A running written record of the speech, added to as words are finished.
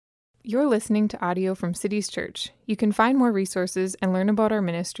You're listening to audio from Cities Church. You can find more resources and learn about our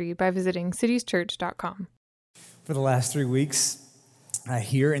ministry by visiting citieschurch.com. For the last 3 weeks,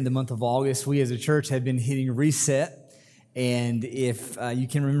 here in the month of August, we as a church have been hitting reset. And if you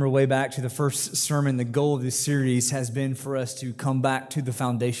can remember way back to the first sermon, the goal of this series has been for us to come back to the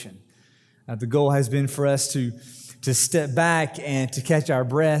foundation. The goal has been for us to step back and to catch our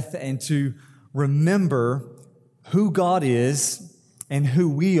breath and to remember who God is and who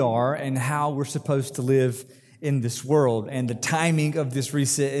we are and how we're supposed to live in this world. And the timing of this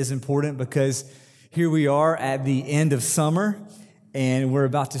reset is important because here we are at the end of summer and we're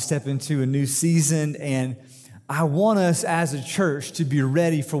about to step into a new season. And I want us as a church to be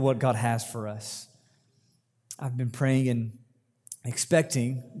ready for what God has for us. I've been praying and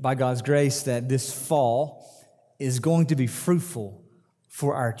expecting by God's grace that this fall is going to be fruitful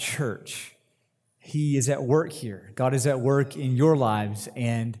for our church. He is at work here. God is at work in your lives,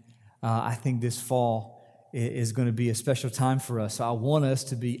 and I think this fall is going to be a special time for us. So I want us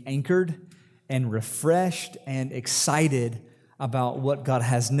to be anchored and refreshed and excited about what God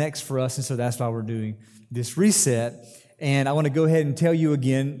has next for us, and so that's why we're doing this reset. And I want to go ahead and tell you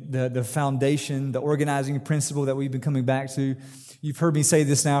again the foundation, the organizing principle that we've been coming back to. You've heard me say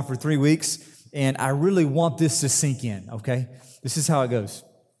this now for 3 weeks, and I really want this to sink in, okay? This is how it goes.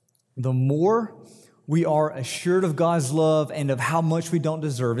 The more we are assured of God's love and of how much we don't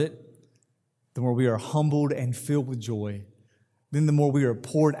deserve it, the more we are humbled and filled with joy. Then the more we are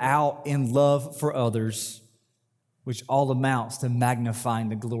poured out in love for others, which all amounts to magnifying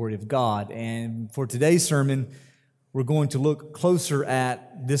the glory of God. And for today's sermon, we're going to look closer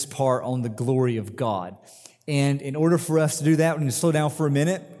at this part on the glory of God. And in order for us to do that, we're going to slow down for a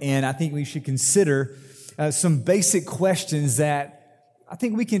minute, and I think we should consider some basic questions that I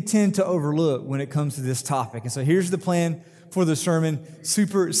think we can tend to overlook when it comes to this topic. And so here's the plan for the sermon.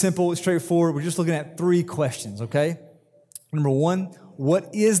 Super simple, straightforward. We're just looking at 3 questions, okay? Number 1,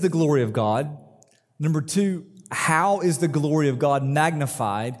 what is the glory of God? Number 2, how is the glory of God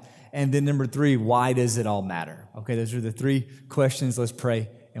magnified? And then number 3, why does it all matter? Okay, those are the 3 questions. Let's pray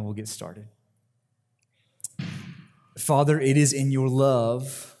and we'll get started. Father, it is in your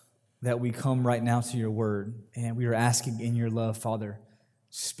love that we come right now to your word. And we are asking in your love, Father,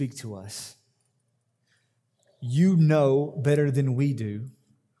 speak to us. You know better than we do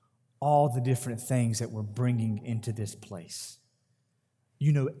all the different things that we're bringing into this place.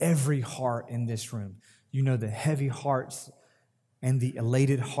 You know every heart in this room. You know the heavy hearts and the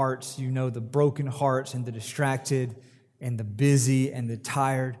elated hearts. You know the broken hearts and the distracted and the busy and the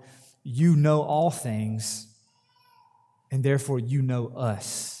tired. You know all things, and therefore you know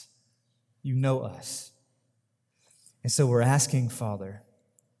us. You know us. And so we're asking, Father,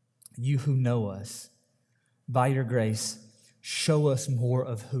 you who know us, by your grace, show us more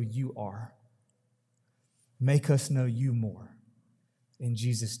of who you are. Make us know you more. In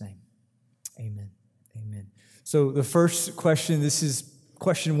Jesus' name, amen. Amen. So the first question, this is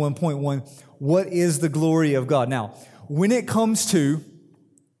question 1.1. What is the glory of God? Now, when it comes to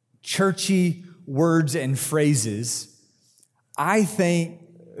churchy words and phrases, I think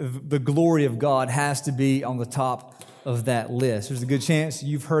the glory of God has to be on the top of that list. There's a good chance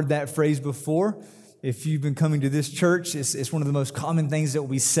you've heard that phrase before. If you've been coming to this church, it's one of the most common things that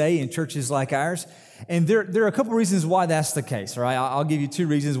we say in churches like ours. And there are a couple reasons why that's the case, all right? I'll give you 2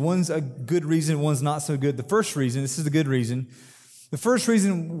 reasons. One's a good reason, one's not so good. The first reason, this is a good reason. The first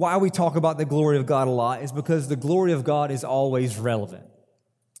reason why we talk about the glory of God a lot is because the glory of God is always relevant.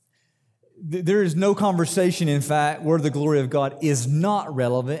 There is no conversation, in fact, where the glory of God is not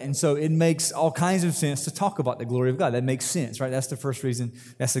relevant, and so it makes all kinds of sense to talk about the glory of God. That makes sense, right? That's the first reason.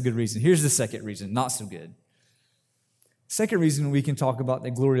 That's a good reason. Here's the second reason, not so good. Second reason we can talk about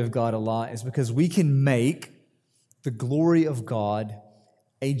the glory of God a lot is because we can make the glory of God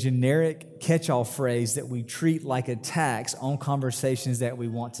a generic catch-all phrase that we treat like a tax on conversations that we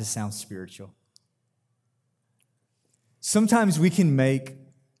want to sound spiritual. Sometimes we can make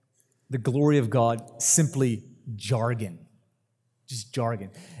the glory of God simply jargon, just jargon.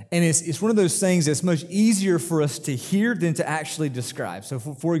 And it's one of those things that's much easier for us to hear than to actually describe. So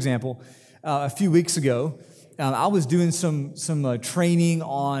for example, a few weeks ago, I was doing some training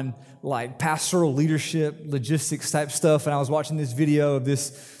on like pastoral leadership, logistics type stuff, and I was watching this video of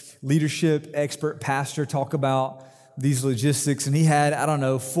this leadership expert pastor talk about these logistics, and he had,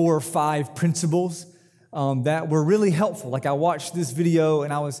 4 or 5 principles that were really helpful. Like I watched this video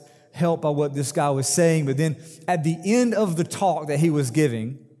and I was helped by what this guy was saying, but then at the end of the talk that he was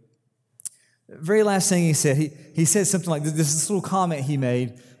giving, the very last thing he said, he said something like this little comment he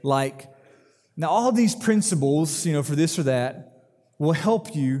made, like, now all these principles, for this or that, will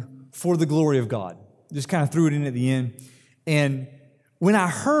help you for the glory of God. Just kind of threw it in at the end. And when I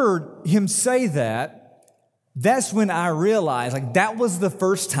heard him say that, that's when I realized, like, that was the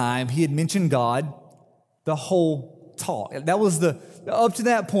first time he had mentioned God the whole talk. That was up to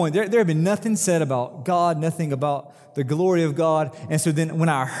that point, there had been nothing said about God, nothing about the glory of God. And so then when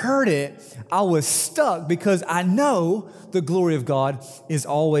I heard it, I was stuck because I know the glory of God is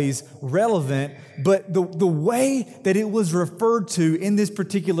always relevant, but the way that it was referred to in this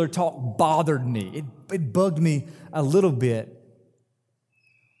particular talk bothered me. It bugged me a little bit.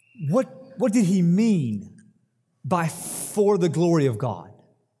 What did he mean by for the glory of God?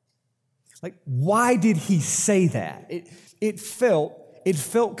 Like, why did he say that? It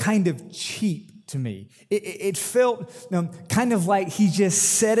felt kind of cheap to me. It felt kind of like he just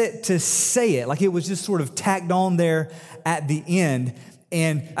said it to say it, like it was just sort of tacked on there at the end.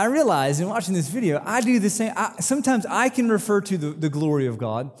 And I realized in watching this video, I do the same. Sometimes I can refer to the glory of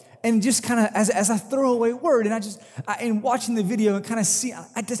God, and just kind of as a throwaway word, and in watching the video and kind of see,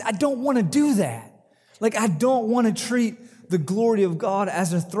 I don't want to do that. Like, I don't want to treat the glory of God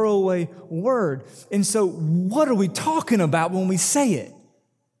as a throwaway word. And so what are we talking about when we say it?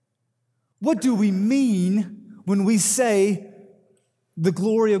 What do we mean when we say the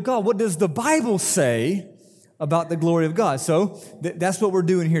glory of God? What does the Bible say about the glory of God? So that's what we're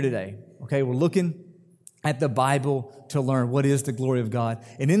doing here today. Okay, we're looking at the Bible to learn what is the glory of God.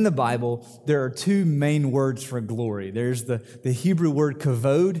 And in the Bible, there are two main words for glory. There's the Hebrew word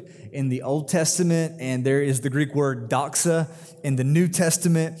kavod in the Old Testament, and there is the Greek word doxa in the New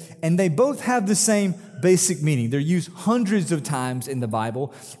Testament, and they both have the same basic meaning. They're used hundreds of times in the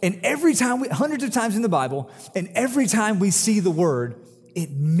Bible, and hundreds of times in the Bible, and every time we see the word,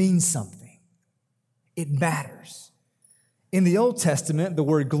 it means something. It matters. In the Old Testament, the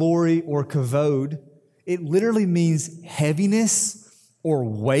word glory or kavod, it literally means heaviness or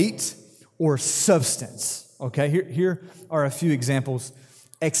weight or substance. Okay, here are a few examples.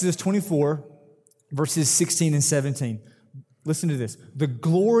 Exodus 24, verses 16 and 17. Listen to this. The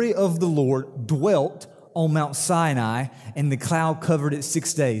glory of the Lord dwelt on Mount Sinai, and the cloud covered it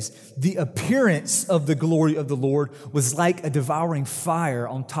 6 days. The appearance of the glory of the Lord was like a devouring fire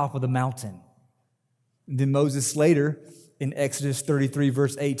on top of the mountain. And then Moses later, in Exodus 33,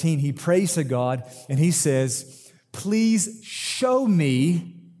 verse 18, he prays to God and he says, "Please show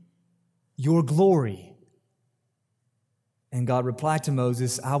me your glory." And God replied to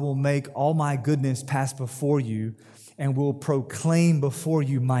Moses, "I will make all my goodness pass before you and will proclaim before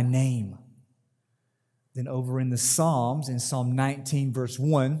you my name." Then over in the Psalms, in Psalm 19, verse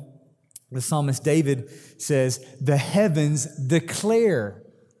 1, the psalmist David says, "The heavens declare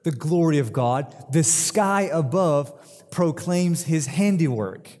the glory of God. The sky above proclaims his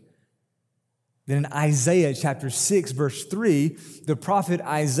handiwork." Then in Isaiah chapter 6, verse 3, the prophet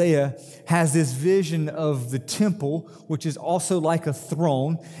Isaiah has this vision of the temple, which is also like a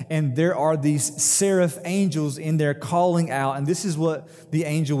throne, and there are these seraph angels in there calling out, and this is what the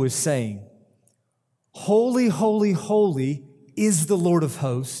angel was saying. "Holy, holy, holy is the Lord of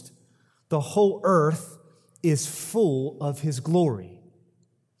hosts. The whole earth is full of his glory."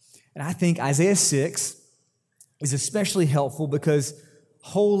 And I think Isaiah 6 is especially helpful because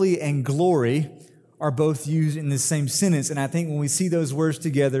holy and glory are both used in the same sentence. And I think when we see those words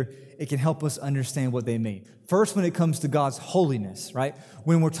together, it can help us understand what they mean. First, when it comes to God's holiness, right?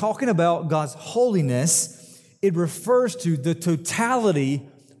 When we're talking about God's holiness, it refers to the totality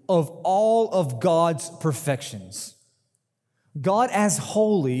of all of God's perfections. God as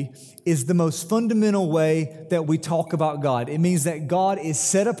holy is the most fundamental way that we talk about God. It means that God is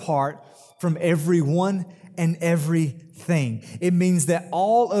set apart from everyone and everything. It means that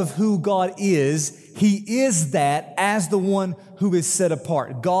all of who God is, He is that as the one who is set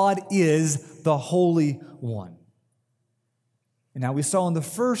apart. God is the Holy One. And now we saw in the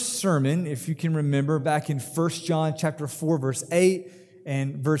first sermon, if you can remember, back in 1 John chapter 4, verse 8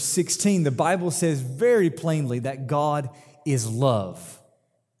 and verse 16, the Bible says very plainly that God is love.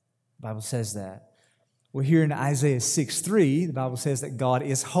 The Bible says that. Well, here in Isaiah 6:3, the Bible says that God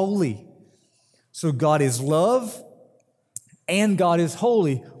is holy. So God is love and God is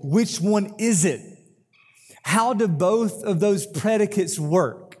holy. Which one is it? How do both of those predicates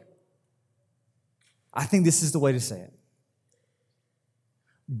work? I think this is the way to say it.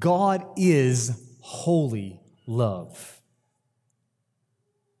 God is holy love.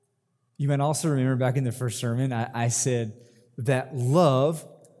 You might also remember back in the first sermon, I said that love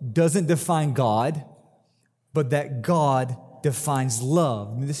doesn't define God, but that God defines love.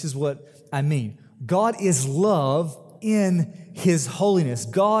 And this is what I mean. God is love in His holiness.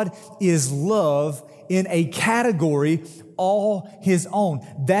 God is love in a category all His own.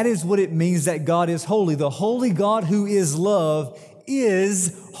 That is what it means that God is holy. The holy God who is love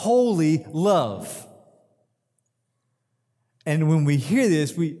is holy love. And when we hear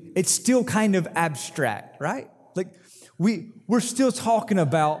this, it's still kind of abstract, right? Like we're still talking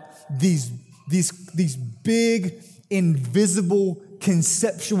about these big, invisible,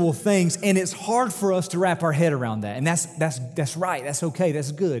 conceptual things, and it's hard for us to wrap our head around that. And that's right. That's okay.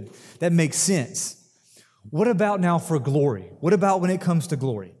 That's good. That makes sense. What about now for glory? What about when it comes to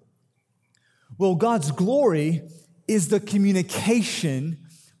glory? Well, God's glory is the communication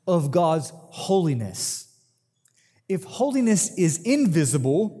of God's holiness. If holiness is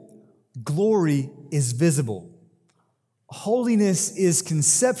invisible, glory is visible. Holiness is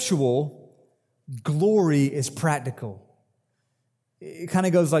conceptual, glory is practical. It kind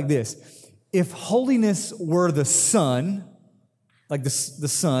of goes like this. If holiness were the sun, like the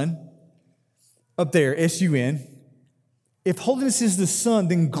sun, up there, S-U-N, if holiness is the sun,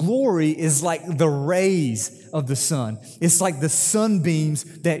 then glory is like the rays of the sun. It's like the sunbeams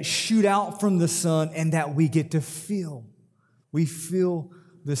that shoot out from the sun and that we get to feel. We feel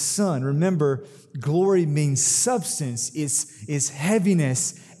the sun. Remember, glory means substance. It's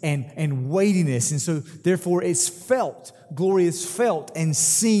heaviness and weightiness. And so, therefore, it's felt. Glory is felt and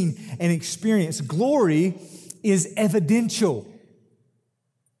seen and experienced. Glory is evidential.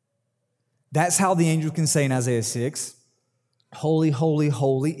 That's how the angel can say in Isaiah 6, holy, holy,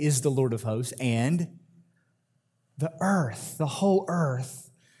 holy is the Lord of hosts, and the earth, the whole earth,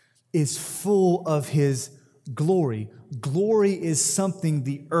 is full of His glory. Glory is something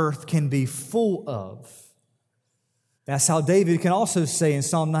the earth can be full of. That's how David can also say in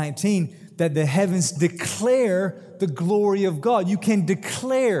Psalm 19 that the heavens declare the glory of God. You can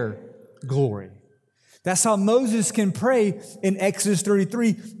declare glory. That's how Moses can pray in Exodus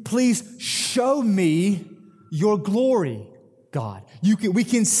 33, please show me your glory, God. We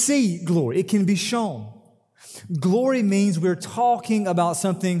can see glory. It can be shown. Glory means we're talking about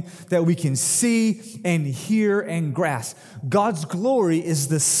something that we can see and hear and grasp. God's glory is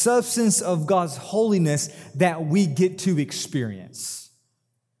the substance of God's holiness that we get to experience.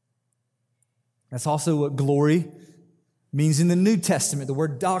 That's also what glory means in the New Testament, the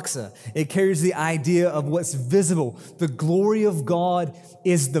word doxa. It carries the idea of what's visible. The glory of God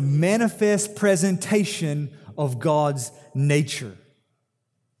is the manifest presentation of God's nature.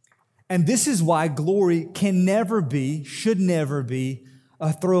 And this is why glory can never be, should never be,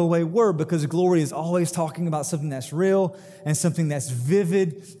 a throwaway word, because glory is always talking about something that's real and something that's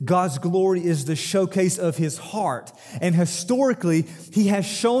vivid. God's glory is the showcase of His heart. And historically, He has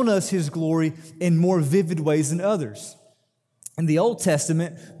shown us His glory in more vivid ways than others. In the Old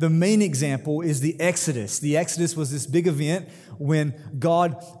Testament, the main example is the Exodus. The Exodus was this big event when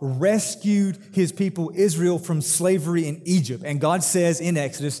God rescued His people Israel from slavery in Egypt. And God says in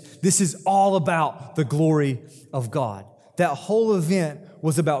Exodus, this is all about the glory of God. That whole event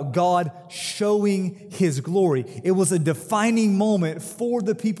was about God showing His glory. It was a defining moment for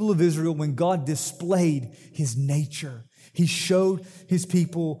the people of Israel when God displayed His nature. He showed His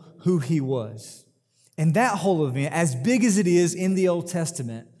people who He was. And that whole event, as big as it is in the Old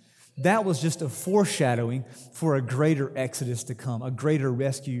Testament, that was just a foreshadowing for a greater exodus to come, a greater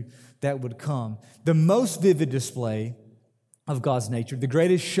rescue that would come. The most vivid display of God's nature, the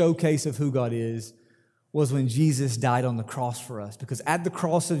greatest showcase of who God is, was when Jesus died on the cross for us. Because at the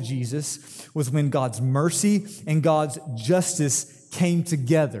cross of Jesus was when God's mercy and God's justice came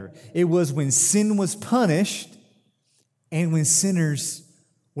together. It was when sin was punished and when sinners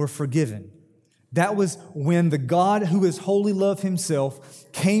were forgiven. That was when the God who is holy love Himself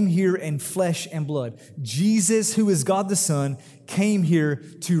came here in flesh and blood. Jesus, who is God the Son, came here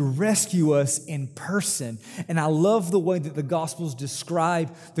to rescue us in person. And I love the way that the Gospels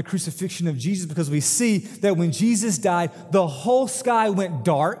describe the crucifixion of Jesus, because we see that when Jesus died, the whole sky went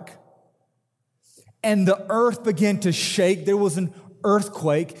dark and the earth began to shake. There was an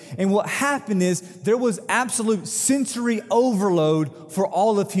earthquake. And what happened is there was absolute sensory overload for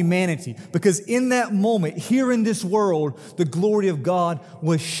all of humanity, because in that moment, here in this world, the glory of God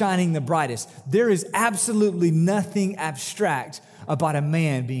was shining the brightest. There is absolutely nothing abstract about a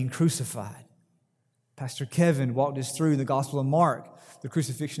man being crucified. Pastor Kevin walked us through the Gospel of Mark, the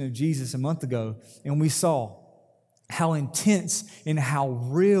crucifixion of Jesus a month ago, and we saw how intense and how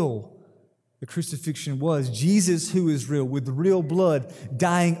real the crucifixion was. Jesus, who is real, with real blood,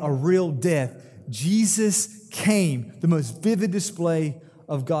 dying a real death. Jesus came, the most vivid display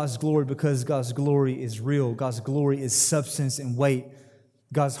of God's glory, because God's glory is real. God's glory is substance and weight.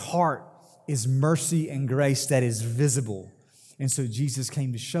 God's heart is mercy and grace that is visible. And so Jesus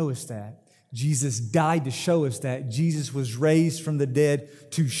came to show us that. Jesus died to show us that. Jesus was raised from the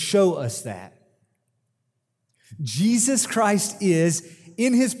dead to show us that. Jesus Christ is,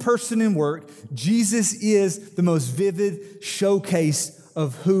 in his person and work, Jesus is the most vivid showcase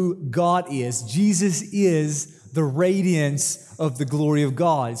of who God is. Jesus is the radiance of the glory of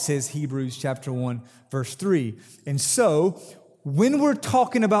God. It says Hebrews chapter 1, verse 3. And so, when we're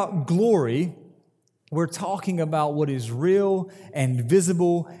talking about glory, we're talking about what is real and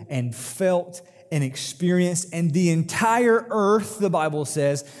visible and felt and experienced. And the entire earth, the Bible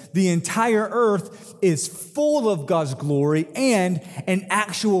says, the entire earth is full of God's glory, and an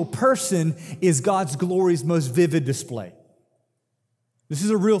actual person is God's glory's most vivid display. This is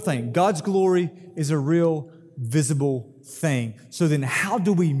a real thing. God's glory is a real, visible thing. So then how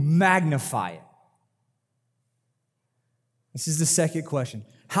do we magnify it? This is the second question.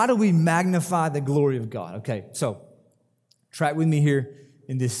 How do we magnify the glory of God? Okay, so track with me here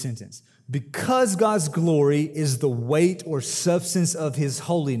in this sentence. Because God's glory is the weight or substance of his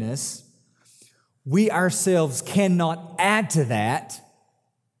holiness, we ourselves cannot add to that.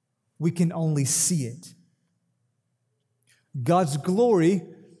 We can only see it. God's glory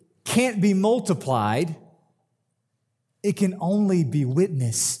can't be multiplied. It can only be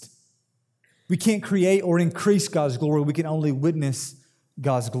witnessed. We can't create or increase God's glory. We can only witness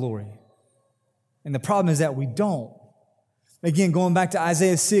God's glory. And the problem is that we don't. Again, going back to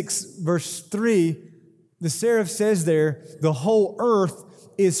Isaiah 6, verse 3, the seraph says there, the whole earth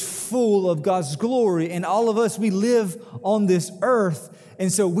is full of God's glory. And all of us, we live on this earth.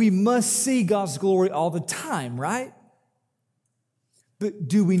 And so we must see God's glory all the time, right? But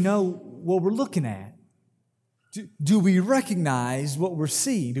do we know what we're looking at? Do we recognize what we're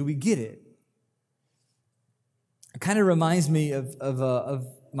seeing? Do we get it? It kind of reminds me of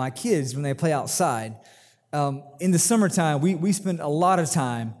my kids when they play outside. In the summertime, we spend a lot of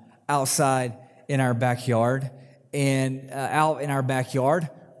time outside in our backyard. And out in our backyard,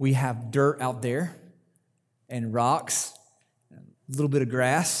 we have dirt out there and rocks, a little bit of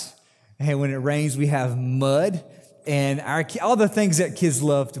grass. And when it rains, we have mud and all the things that kids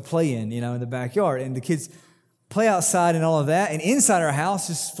love to play in the backyard. And the kids play outside and all of that. And inside our house,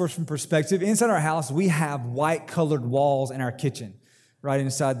 just for some perspective, inside our house, we have white colored walls in our kitchen, right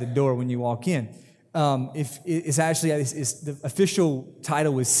inside the door when you walk in. It's the official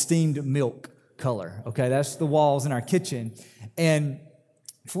title is steamed milk color. Okay, that's the walls in our kitchen. And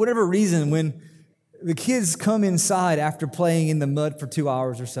for whatever reason, when the kids come inside after playing in the mud for 2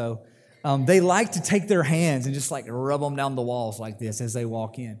 hours or so, they like to take their hands and just like rub them down the walls like this as they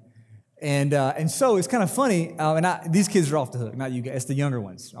walk in. And so it's kind of funny. These kids are off the hook, not you guys. It's the younger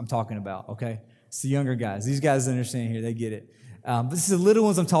ones I'm talking about. Okay, it's the younger guys. These guys understand here; they get it. But this is the little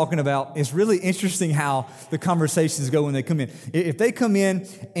ones I'm talking about. It's really interesting how the conversations go when they come in. If they come in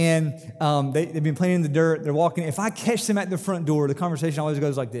and they've been playing in the dirt, they're walking. If I catch them at the front door, the conversation always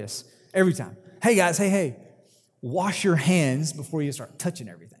goes like this every time. Hey guys, hey, wash your hands before you start touching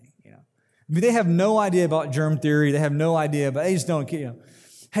everything. I mean, they have no idea about germ theory. They have no idea, but they just don't.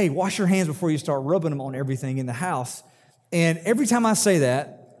 Hey, wash your hands before you start rubbing them on everything in the house. And every time I say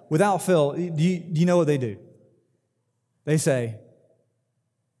that, without fail, do you know what they do? They say,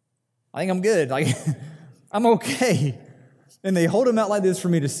 I think I'm good. Like, I'm okay. And they hold them out like this for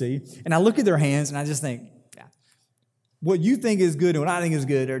me to see. And I look at their hands and I just think, yeah, what you think is good and what I think is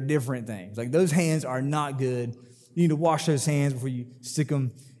good are different things. Like, those hands are not good. You need to wash those hands before you stick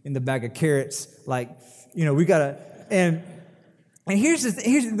them in the bag of carrots. Like, we got to, and here's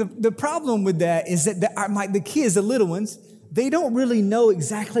the problem with that is that the kids, the little ones, they don't really know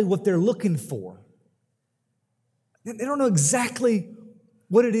exactly what they're looking for. They don't know exactly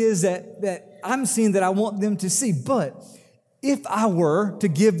what it is that I'm seeing that I want them to see. But if I were to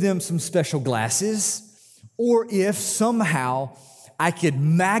give them some special glasses, or if somehow I could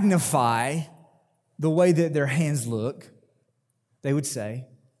magnify the way that their hands look, they would say,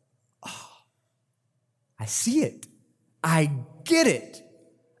 oh, I see it. I get it.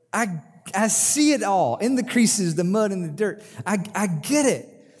 I see it all in the creases, the mud, and the dirt. I get it.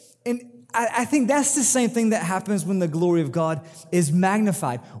 And I think that's the same thing that happens when the glory of God is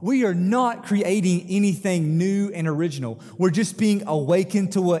magnified. We are not creating anything new and original. We're just being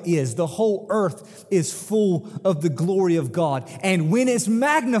awakened to what is. The whole earth is full of the glory of God. And when it's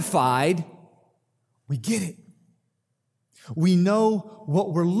magnified, we get it. We know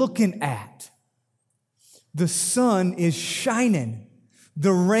what we're looking at. The sun is shining.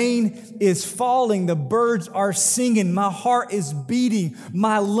 The rain is falling. The birds are singing. My heart is beating.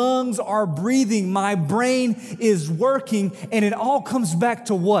 My lungs are breathing. My brain is working. And it all comes back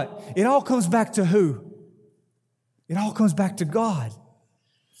to what? It all comes back to who? It all comes back to God.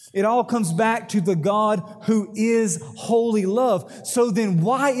 It all comes back to the God who is holy love. So then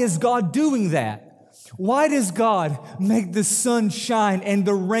why is God doing that? Why does God make the sun shine and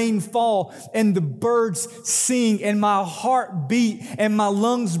the rain fall and the birds sing and my heart beat and my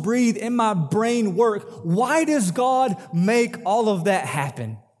lungs breathe and my brain work? Why does God make all of that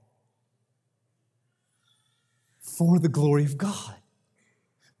happen? For the glory of God.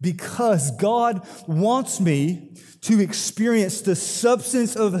 Because God wants me to experience the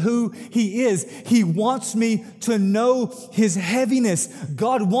substance of who He is. He wants me to know His heaviness.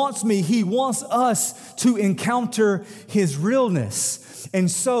 God wants me, He wants us to encounter His realness.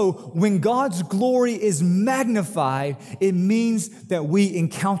 And so when God's glory is magnified, it means that we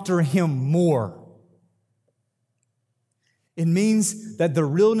encounter Him more. It means that the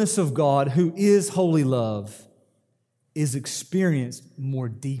realness of God, who is holy love, is experienced more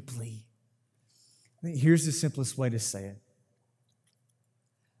deeply. Here's the simplest way to say it.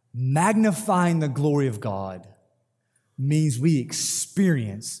 Magnifying the glory of God means we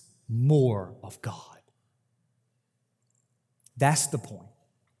experience more of God. That's the point.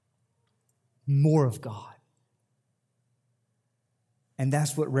 More of God. And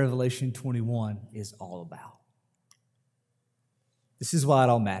that's what Revelation 21 is all about. This is why it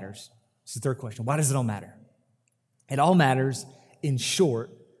all matters. This is the third question. Why does it all matter? It all matters, in short,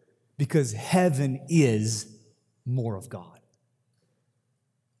 because heaven is more of God.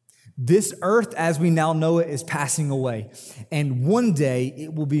 This earth, as we now know it, is passing away. And one day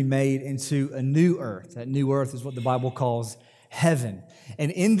it will be made into a new earth. That new earth is what the Bible calls heaven.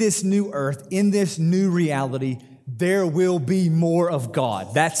 And in this new earth, in this new reality, there will be more of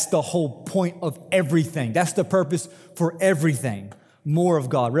God. That's the whole point of everything. That's the purpose for everything. More of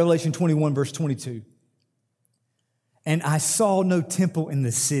God. Revelation 21, verse 22. And I saw no temple in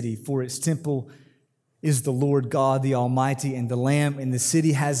the city, for its temple is the Lord God, the Almighty, and the Lamb. And the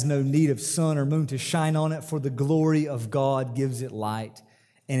city has no need of sun or moon to shine on it, for the glory of God gives it light,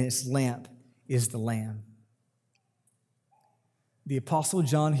 and its lamp is the Lamb. The Apostle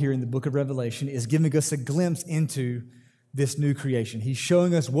John here in the book of Revelation is giving us a glimpse into this new creation. He's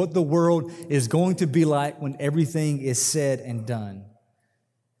showing us what the world is going to be like when everything is said and done.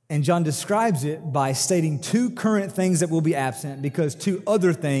 And John describes it by stating two current things that will be absent because two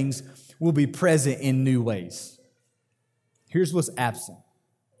other things will be present in new ways. Here's what's absent.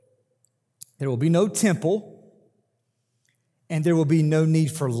 There will be no temple, and there will be no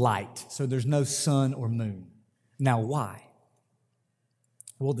need for light. So there's no sun or moon. Now, why?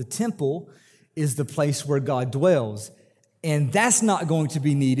 Well, the temple is the place where God dwells, and that's not going to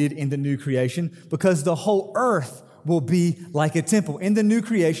be needed in the new creation because the whole earth will be like a temple. In the new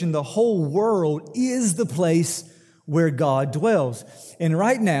creation, the whole world is the place where God dwells. And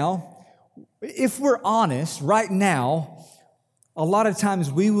right now, if we're honest, right now, a lot of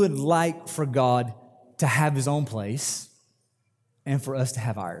times we would like for God to have His own place and for us to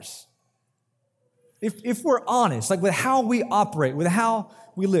have ours. If we're honest, like with how we operate, with how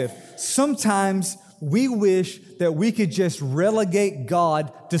we live, sometimes we wish that we could just relegate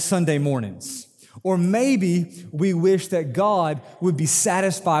God to Sunday mornings. Or maybe we wish that God would be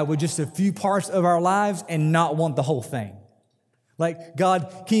satisfied with just a few parts of our lives and not want the whole thing. Like,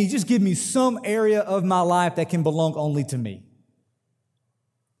 God, can you just give me some area of my life that can belong only to me?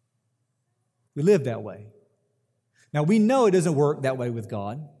 We live that way. Now, we know it doesn't work that way with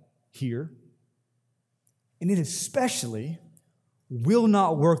God here. And it especially will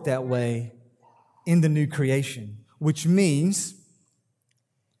not work that way in the new creation, which means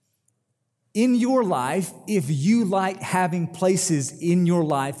in your life, if you like having places in your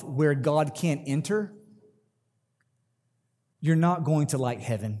life where God can't enter, you're not going to like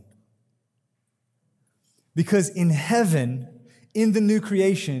heaven. Because in heaven, in the new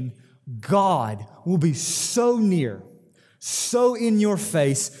creation, God will be so near, so in your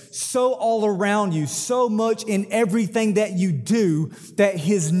face, so all around you, so much in everything that you do that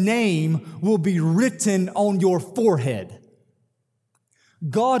His name will be written on your forehead.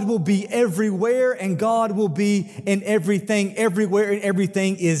 God will be everywhere and God will be in everything, everywhere and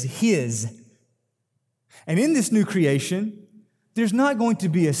everything is His. And in this new creation, there's not going to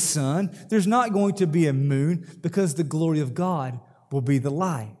be a sun, there's not going to be a moon because the glory of God will be the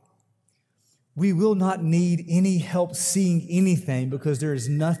light. We will not need any help seeing anything because there is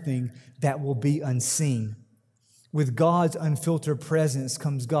nothing that will be unseen. With God's unfiltered presence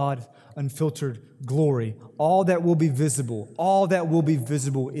comes God's unfiltered glory. All that will be visible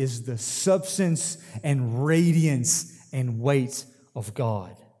is the substance and radiance and weight of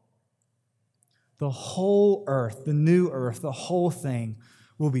God. The whole earth, the new earth, the whole thing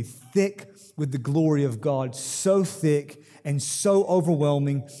will be thick with the glory of God, so thick and so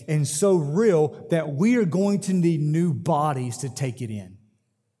overwhelming and so real that we are going to need new bodies to take it in.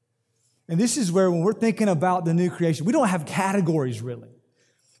 And this is where, when we're thinking about the new creation, we don't have categories really.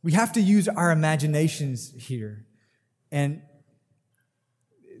 We have to use our imaginations here. And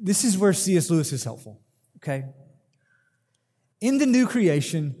this is where C.S. Lewis is helpful, okay? In the new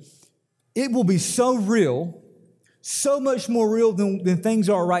creation, it will be so real, so much more real than things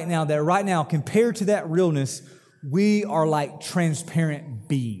are right now, that right now, compared to that realness, we are like transparent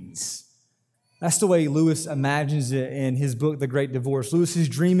beings. That's the way Lewis imagines it in his book, The Great Divorce. Lewis is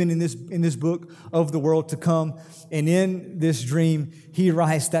dreaming in this book of the world to come. And in this dream, he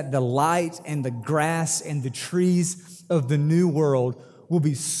writes that the light and the grass and the trees of the new world will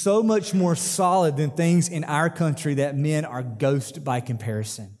be so much more solid than things in our country that men are ghosts by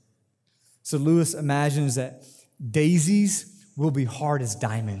comparison. So Lewis imagines that daisies will be hard as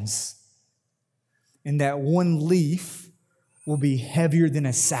diamonds, and that one leaf will be heavier than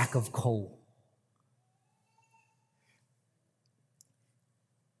a sack of coal.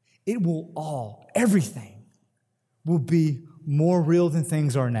 It will everything will be more real than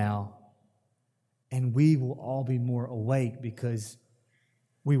things are now, and we will all be more awake because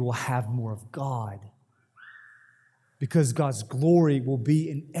we will have more of God. Because God's glory will be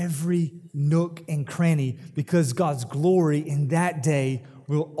in every nook and cranny, because God's glory in that day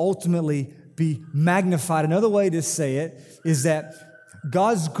will ultimately be magnified. Another way to say it is that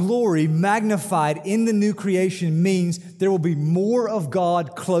God's glory magnified in the new creation means there will be more of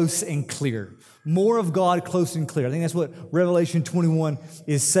God close and clear. More of God close and clear. I think that's what Revelation 21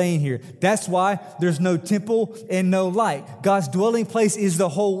 is saying here. That's why there's no temple and no light. God's dwelling place is the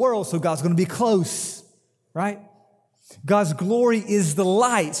whole world, so God's going to be close, right? God's glory is the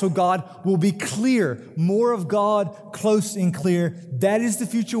light, so God will be clear. More of God close and clear. That is the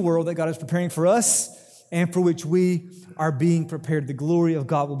future world that God is preparing for us and for which we are being prepared. The glory of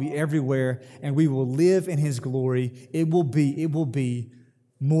God will be everywhere, and we will live in His glory. It will be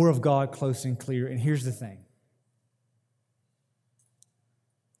more of God close and clear. And here's the thing.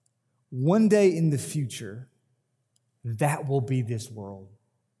 One day in the future, that will be this world.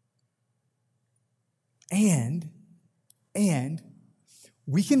 And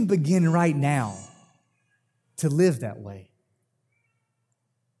we can begin right now to live that way.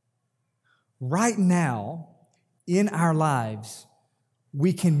 Right now, in our lives,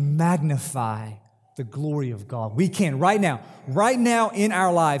 we can magnify the glory of God. We can, right now in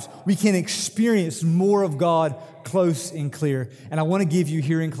our lives, we can experience more of God close and clear. And I want to give you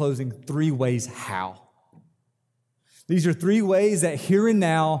here in closing 3 ways how. These are 3 ways that here and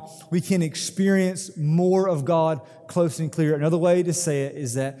now we can experience more of God close and clear. Another way to say it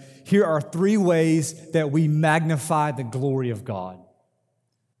is that here are 3 ways that we magnify the glory of God.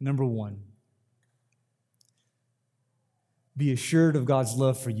 Number 1, be assured of God's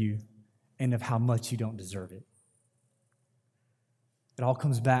love for you and of how much you don't deserve it. It all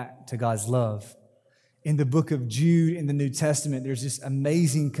comes back to God's love. In the book of Jude in the New Testament, there's this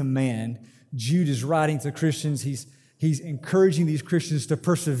amazing command. Jude is writing to Christians. He's encouraging these Christians to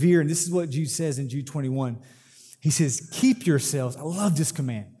persevere. And this is what Jude says in Jude 21. He says, keep yourselves, I love this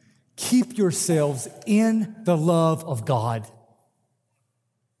command, keep yourselves in the love of God.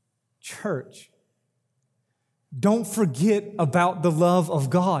 Church, don't forget about the love of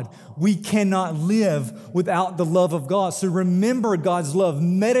God. We cannot live without the love of God. So remember God's love.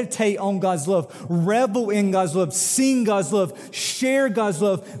 Meditate on God's love. Revel in God's love. Sing God's love. Share God's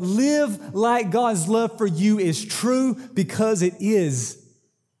love. Live like God's love for you is true, because it is.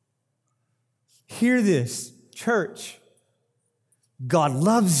 Hear this, church. God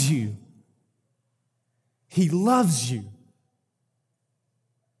loves you. He loves you.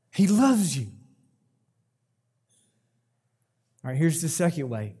 He loves you. All right, here's the second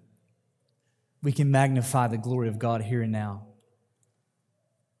way we can magnify the glory of God here and now.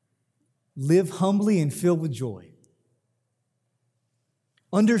 Live humbly and filled with joy.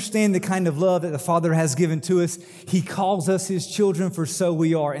 Understand the kind of love that the Father has given to us. He calls us His children, for so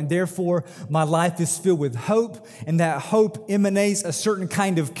we are. And therefore, my life is filled with hope, and that hope emanates a certain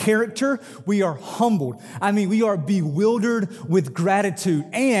kind of character. We are humbled. We are bewildered with gratitude,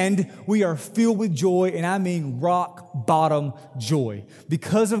 and we are filled with joy, and I mean rock bottom joy.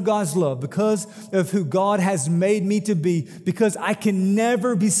 Because of God's love, because of who God has made me to be, because I can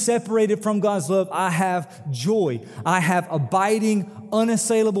never be separated from God's love, I have joy. I have abiding,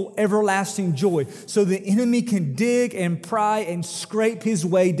 unassailable, everlasting joy. So the enemy can dig and pry and scrape his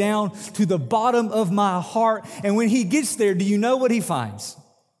way down to the bottom of my heart. And when he gets there, do you know what he finds?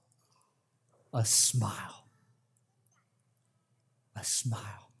 A smile. A a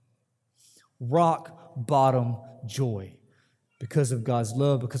smile. Rock bottom joy because of God's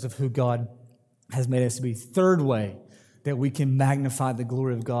love, because of who God has made us to be. Third way that we can magnify the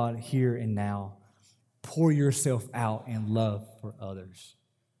glory of God here and now. Pour yourself out in love for others.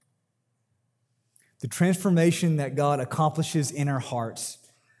 The transformation that God accomplishes in our hearts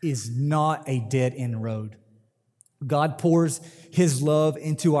is not a dead-end road. God pours His love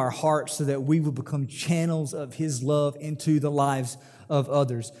into our hearts so that we will become channels of His love into the lives of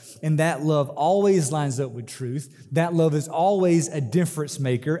others. And that love always lines up with truth. That love is always a difference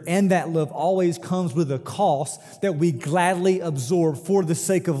maker. And that love always comes with a cost that we gladly absorb for the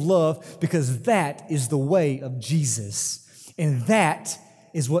sake of love, because that is the way of Jesus. And that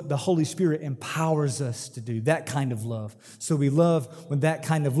is what the Holy Spirit empowers us to do, that kind of love. So we love with that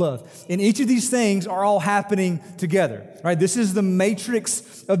kind of love. And each of these things are all happening together, right? This is the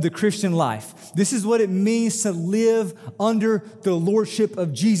matrix of the Christian life. This is what it means to live under the lordship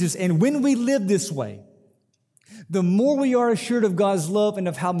of Jesus. And when we live this way, the more we are assured of God's love and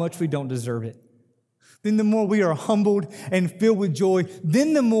of how much we don't deserve it. Then the more we are humbled and filled with joy,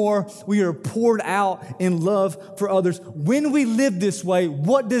 then the more we are poured out in love for others. When we live this way,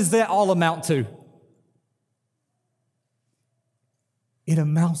 what does that all amount to? It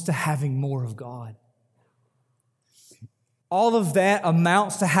amounts to having more of God. All of that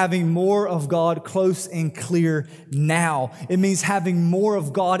amounts to having more of God close and clear now. It means having more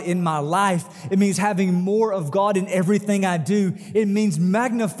of God in my life. It means having more of God in everything I do. It means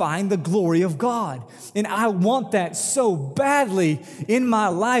magnifying the glory of God. And I want that so badly in my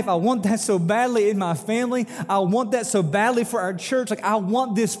life. I want that so badly in my family. I want that so badly for our church. Like, I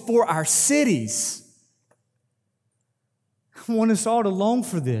want this for our cities. I want us all to long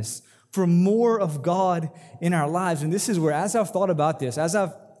for this, for more of God in our lives. And this is where, as I've thought about this, as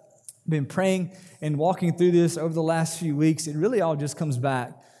I've been praying and walking through this over the last few weeks, it really all just comes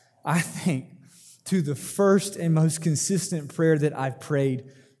back, I think, to the first and most consistent prayer that I've prayed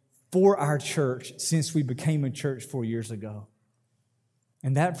for our church since we became a church 4 years ago.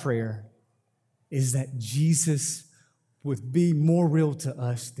 And that prayer is that Jesus would be more real to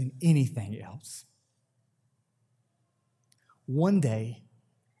us than anything else. One day,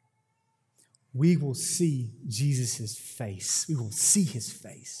 we will see Jesus' face. We will see His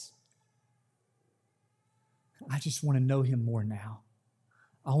face. I just want to know Him more now.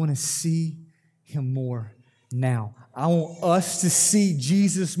 I want to see Him more now. I want us to see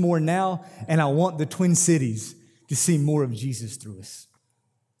Jesus more now, and I want the Twin Cities to see more of Jesus through us.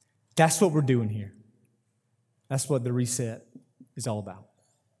 That's what we're doing here. That's what the reset is all about.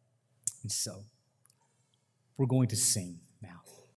 And so, we're going to sing now.